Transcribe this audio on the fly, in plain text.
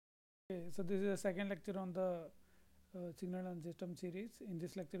Okay, so this is the second lecture on the signal and system series. In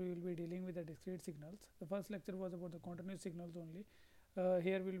this lecture, we will be dealing with the discrete signals. The first lecture was about the continuous signals only.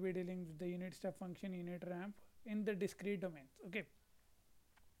 Here we will be dealing with the unit step function, unit ramp in the discrete domains. Okay.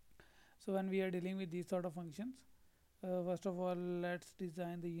 So when we are dealing with these sort of functions, first of all, let's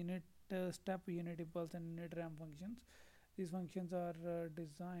design the unit step, unit impulse, and unit ramp functions. These functions are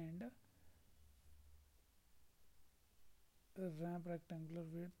designed ramp rectangular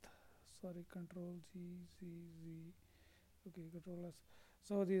width. Sorry, Control Z. Okay, control us.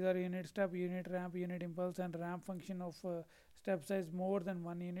 So these are unit step, unit ramp, unit impulse, and ramp function of step size more than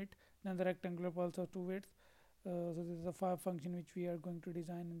 1 unit, then the rectangular pulse of 2 widths. So this is a function which we are going to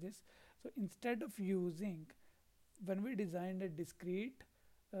design in this. So instead of using, when we designed a discrete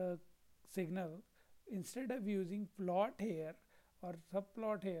uh, signal, instead of using plot here or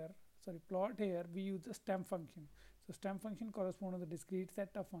subplot here, sorry, plot here, we use a stem function. So stem function corresponds to the discrete set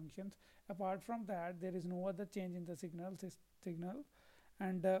of functions. Apart from that, there is no other change in the signal,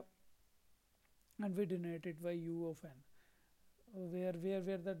 and uh, and we denote it by u of n, where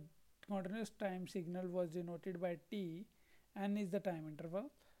the continuous time signal was denoted by t. N is the time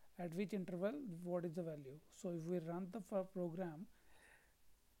interval, at which interval what is the value. So if we run the program,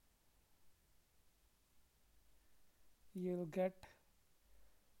 you will get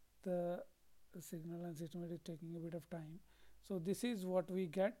the signal, and system, it is taking a bit of time. So this is what we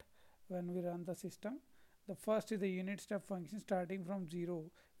get when we run the system. The first is the unit step function starting from 0,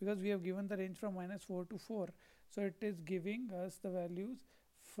 because we have given the range from -4 to 4. So it is giving us the values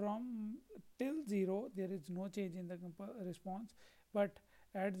from till 0. There is no change in the response, but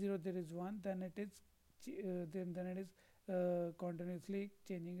at 0 there is 1, then it is then it is continuously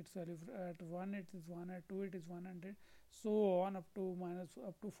changing its value. At 1 it is 1, at 2 it is 100, so on up to minus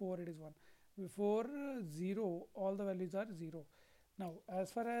up to 4 it is 1. Before 0, all the values are 0. Now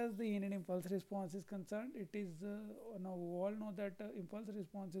as far as the unit impulse response is concerned, it is now we all know that impulse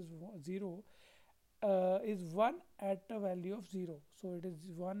response is 0, is 1 at a value of 0. So it is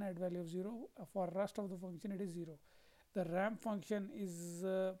 1 at value of 0. For rest of the function it is 0. The ramp function is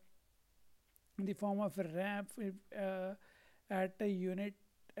in the form of a ramp at a unit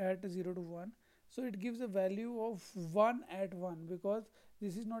at 0 to 1. So it gives a value of 1 at 1, because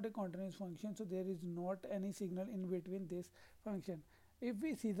this is not a continuous function, so there is not any signal in between this function. If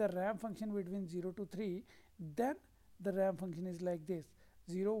we see the ramp function between 0 to 3, then the ramp function is like this: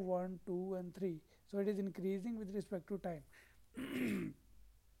 0, 1, 2, and 3. So it is increasing with respect to time.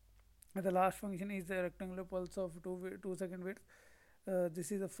 And the last function is the rectangular pulse of 2 second width.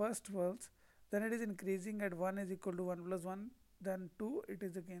 This is the first pulse, then it is increasing at 1 is equal to 1 plus 1, then 2 it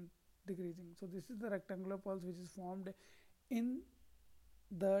is again decreasing. So this is the rectangular pulse which is formed in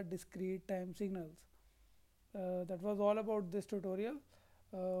the discrete time signals. That was all about this tutorial.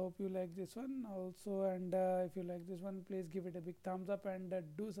 Hope you like this one also, and if you like this one, please give it a big thumbs up, and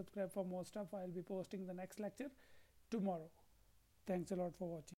do subscribe for more stuff. I'll be posting the next lecture tomorrow. Thanks a lot for watching.